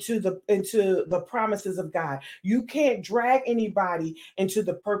into the promises of God. You can't drag anybody into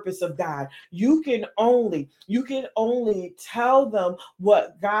the purpose of God. You can only tell them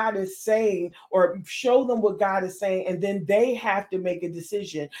what God is saying or show them what God is saying, and then they have to make a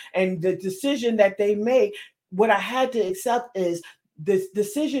decision. And the decision that they make, what I had to accept is this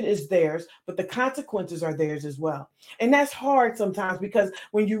decision is theirs, but the consequences are theirs as well. And that's hard sometimes, because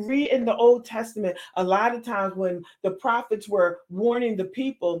when you read in the Old Testament, a lot of times when the prophets were warning the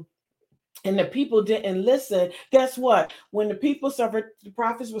people and the people didn't listen, guess what? When the people suffered, the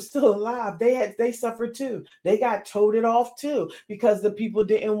prophets were still alive. They suffered too. They got toted off too, because the people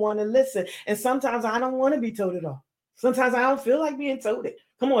didn't want to listen. And sometimes I don't want to be toted off. Sometimes I don't feel like being toted.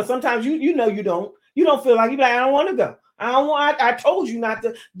 Come on, sometimes you know you don't. You don't feel like, you like, I don't want to go. I told you not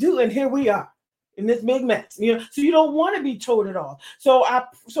to do, and here we are in this big mess. So you don't want to be toted off. So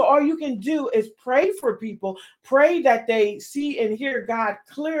all you can do is pray for people, pray that they see and hear God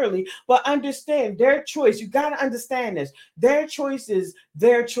clearly, but understand their choice. You got to understand this. Their choice is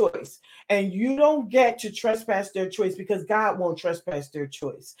their choice. And you don't get to trespass their choice, because God won't trespass their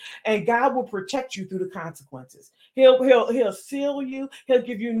choice. And God will protect you through the consequences. He'll seal you. He'll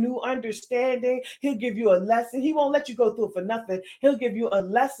give you new understanding. He'll give you a lesson. He won't let you go through it for nothing. He'll give you a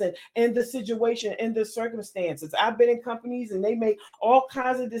lesson in the situation, in the circumstances. I've been in companies and they make all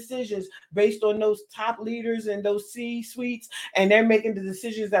kinds of decisions based on those top leaders and those C-suites, and they're making the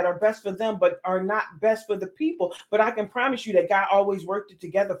decisions that are best for them, but are not best for the people. But I can promise you that God always worked it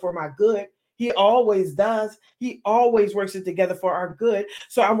together for my good. He always does. He always works it together for our good.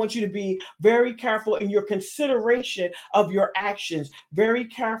 So I want you to be very careful in your consideration of your actions, very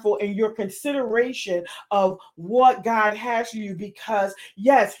careful in your consideration of what God has for you, because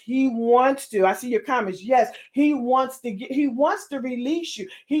yes, he wants to. I see your comments. Yes, he wants to release you.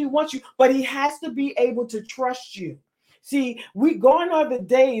 He wants you, but he has to be able to trust you. See, we gone are the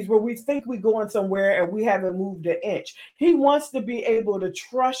days where we think we're going somewhere and we haven't moved an inch. He wants to be able to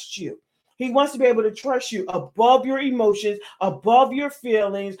trust you. He wants to be able to trust you above your emotions, above your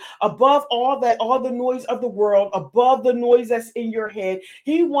feelings, above all the noise of the world, above the noise that's in your head.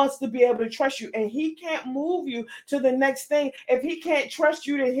 He wants to be able to trust you, and he can't move you to the next thing if he can't trust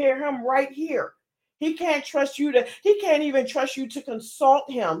you to hear him right here. He can't even trust you to consult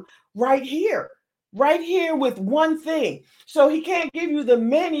him right here with one thing. So he can't give you the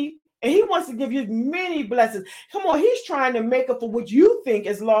many. And he wants to give you many blessings. Come on, he's trying to make up for what you think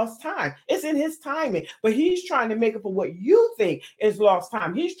is lost time. It's in his timing, but he's trying to make up for what you think is lost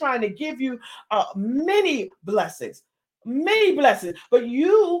time. He's trying to give you many blessings, but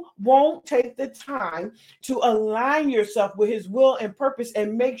you won't take the time to align yourself with his will and purpose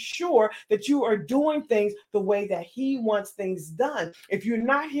and make sure that you are doing things the way that he wants things done. If you're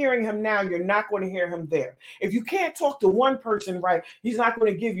not hearing him now, you're not going to hear him there. If you can't talk to one person right, he's not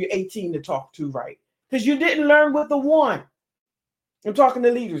going to give you 18 to talk to right, because you didn't learn with the one. I'm talking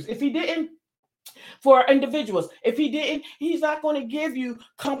to leaders. If he didn't, for individuals, if he didn't, he's not going to give you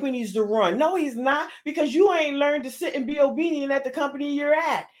companies to run. No, he's not, because you ain't learned to sit and be obedient at the company you're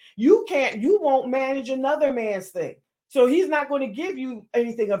at. You won't manage another man's thing. So he's not going to give you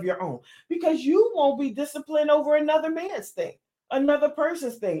anything of your own, because you won't be disciplined over another man's thing, another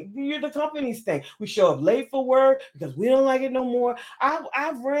person's thing. You're the company's thing. We show up late for work because we don't like it no more.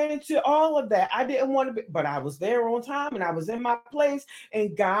 I've ran into all of that. I didn't want to be, but I was there on time and I was in my place,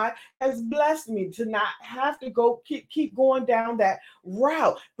 and God has blessed me to not have to go keep going down that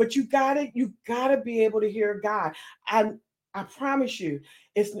route. But you gotta be able to hear God. I promise you,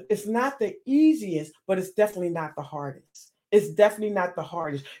 it's not the easiest, but it's definitely not the hardest. It's definitely not the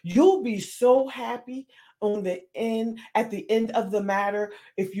hardest. You'll be so happy at the end of the matter,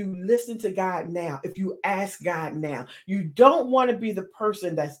 if you listen to God now, if you ask God now. You don't want to be the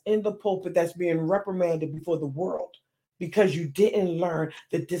person that's in the pulpit that's being reprimanded before the world, because you didn't learn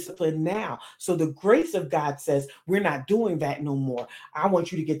the discipline now. So the grace of God says, we're not doing that no more. I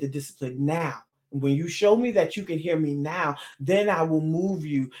want you to get the discipline now. When you show me that you can hear me now, then I will move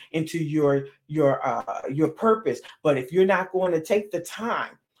you into your purpose. But if you're not going to take the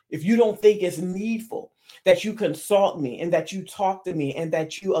time, if you don't think it's needful that you consult me and that you talk to me and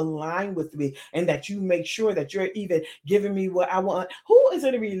that you align with me and that you make sure that you're even giving me what I want. Who is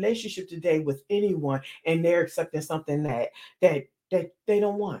in a relationship today with anyone and they're accepting something that they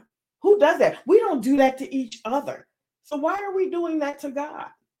don't want? Who does that? We don't do that to each other. So why are we doing that to God?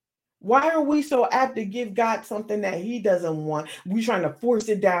 Why are we so apt to give God something that he doesn't want? We're trying to force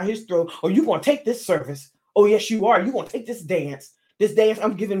it down his throat. Oh, you're going to take this service. Oh, yes, you are. You're going to take this dance. This dance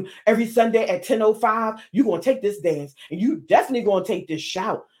I'm giving every Sunday at 10:05. You're going to take this dance. And you definitely going to take this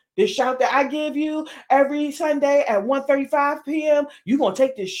shout. This shout that I give you every Sunday at 1:35 p.m. You're going to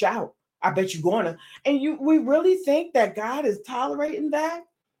take this shout. I bet you're going to. And we really think that God is tolerating that?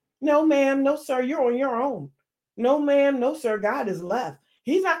 No, ma'am. No, sir. You're on your own. No, ma'am. No, sir. God is left.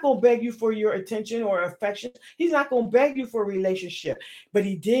 He's not going to beg you for your attention or affection. He's not going to beg you for a relationship. But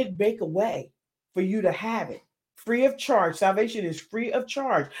he did make a way for you to have it, free of charge. Salvation is free of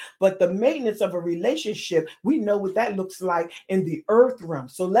charge. But the maintenance of a relationship, we know what that looks like in the earth realm.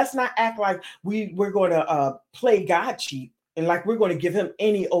 So let's not act like we're going to play God cheap and like we're going to give him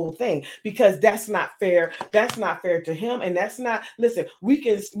any old thing, because that's not fair. That's not fair to him. And that's not, listen, we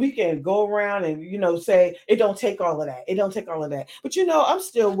can go around and, say it don't take all of that. It don't take all of that. But I'm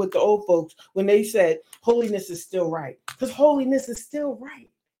still with the old folks when they said holiness is still right, because holiness is still right.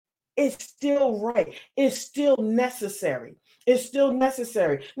 It's still right. It's still necessary. It's still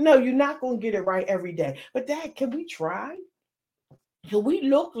necessary. No, you're not going to get it right every day. But Dad, can we try? Can we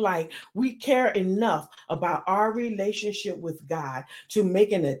look like we care enough about our relationship with God to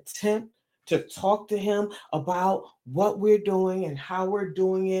make an attempt to talk to him about what we're doing and how we're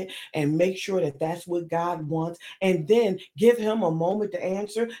doing it, and make sure that that's what God wants, and then give him a moment to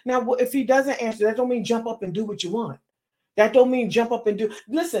answer? Now, if he doesn't answer, that don't mean jump up and do what you want. That don't mean jump up and do.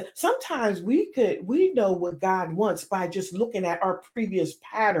 Listen, sometimes we know what God wants by just looking at our previous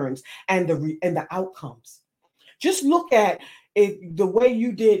patterns and the outcomes. Just look at it, the way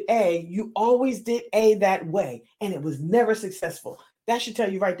you did A, you always did A that way, and it was never successful. That should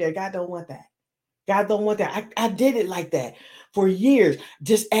tell you right there, God don't want that. God don't want that. I did it like that for years,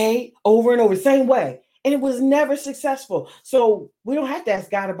 just A over and over, same way, and it was never successful. So we don't have to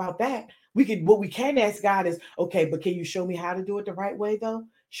ask God about that. What we can ask God is, okay, but can you show me how to do it the right way though?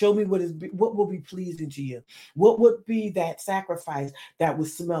 Show me what will be pleasing to you. What would be that sacrifice that would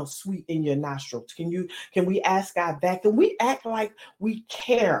smell sweet in your nostrils? Can we ask God that? Can we act like we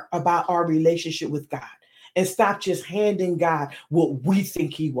care about our relationship with God and stop just handing God what we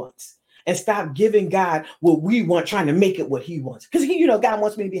think he wants? And stop giving God what we want, trying to make it what he wants. Because God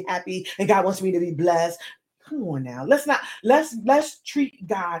wants me to be happy and God wants me to be blessed. Come on now. Let's treat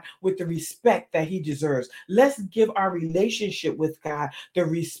God with the respect that he deserves. Let's give our relationship with God the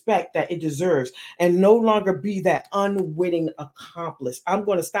respect that it deserves, and no longer be that unwitting accomplice. I'm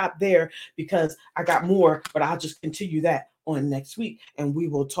going to stop there because I got more, but I'll just continue that on next week, and we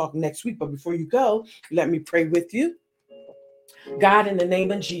will talk next week. But before you go, let me pray with you. God, in the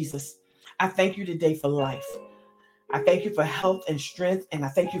name of Jesus, I thank you today for life. I thank you for health and strength, and I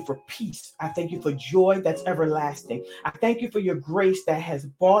thank you for peace. I thank you for joy that's everlasting. I thank you for your grace that has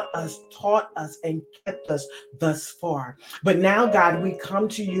brought us, taught us, and kept us thus far. But now, God, we come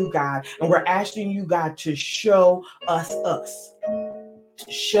to you, God, and we're asking you, God, to show us us.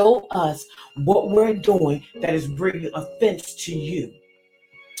 Show us what we're doing that is bringing offense to you,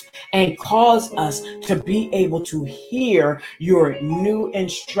 and cause us to be able to hear your new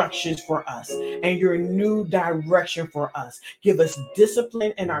instructions for us and your new direction for us. Give us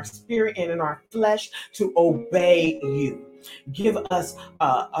discipline in our spirit and in our flesh to obey you. Give us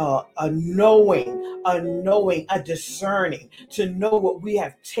a knowing, a discerning, to know what we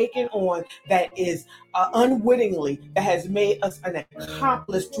have taken on that is unwittingly, that has made us an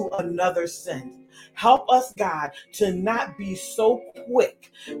accomplice to another sin. Help us, God, to not be so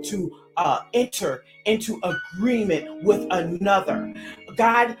quick to enter into agreement with another.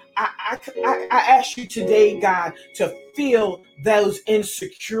 God, I ask you today, God, to fill those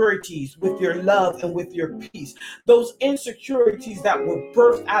insecurities with your love and with your peace. Those insecurities that were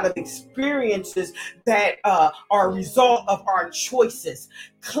birthed out of experiences that are a result of our choices.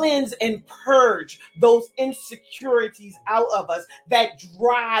 Cleanse and purge those insecurities out of us that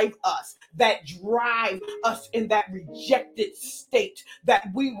drive us in that rejected state, that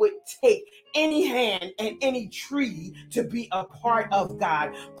we would take any hand and any tree to be a part of,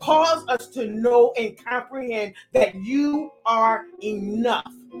 God. Cause us to know and comprehend that you are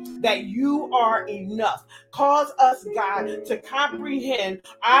enough. That you are enough. Cause us, God, to comprehend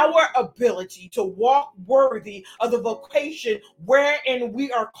our ability to walk worthy of the vocation wherein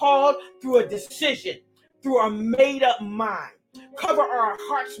we are called through a decision, through a made-up mind. Cover our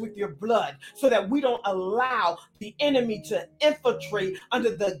hearts with your blood so that we don't allow the enemy to infiltrate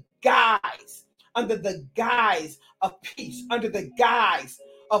under the guise of peace, under the guise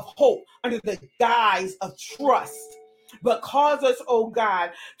of hope, under the guise of trust. But cause us, oh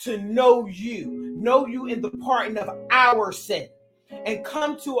God, to know you in the pardon of our sin, and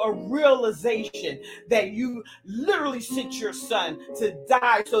come to a realization that you literally sent your son to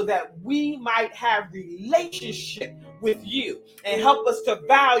die so that we might have relationship with you, and help us to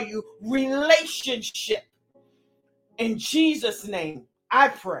value relationship. In Jesus' name, I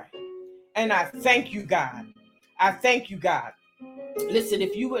pray. And I thank you, God. I thank you, God. Listen,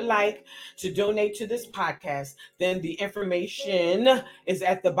 if you would like to donate to this podcast, then the information is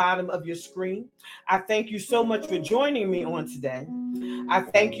at the bottom of your screen. I thank you so much for joining me on today. I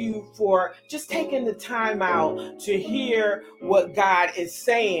thank you for just taking the time out to hear what God is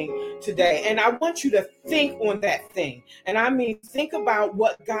saying today. And I want you to think on that thing. And I mean, think about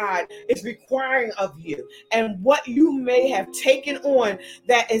what God is requiring of you and what you may have taken on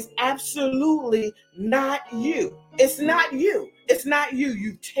that is absolutely not you. It's not you. It's not you.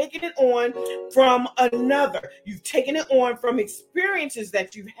 You've taken it on from another. You've taken it on from experiences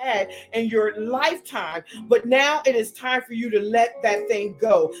that you've had in your lifetime. But now it is time for you to let that thing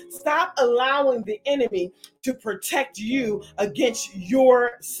go. Stop allowing the enemy to protect you against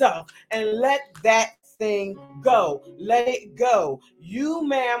yourself and let that thing go. Let it go. You,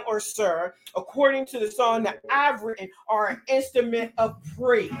 ma'am or sir, according to the song that I've written, are an instrument of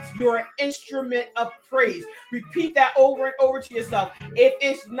praise. You're an instrument of praise. Repeat that over and over to yourself. If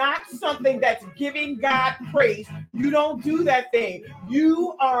it's not something that's giving God praise, you don't do that thing.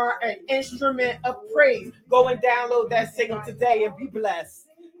 You are an instrument of praise. Go and download that single today and be blessed.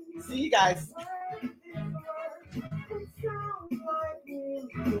 See you guys.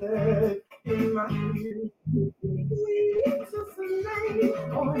 In my ear, Jesus' name,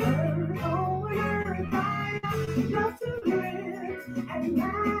 on earth, high, just to live and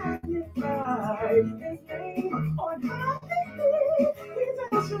magnify His name.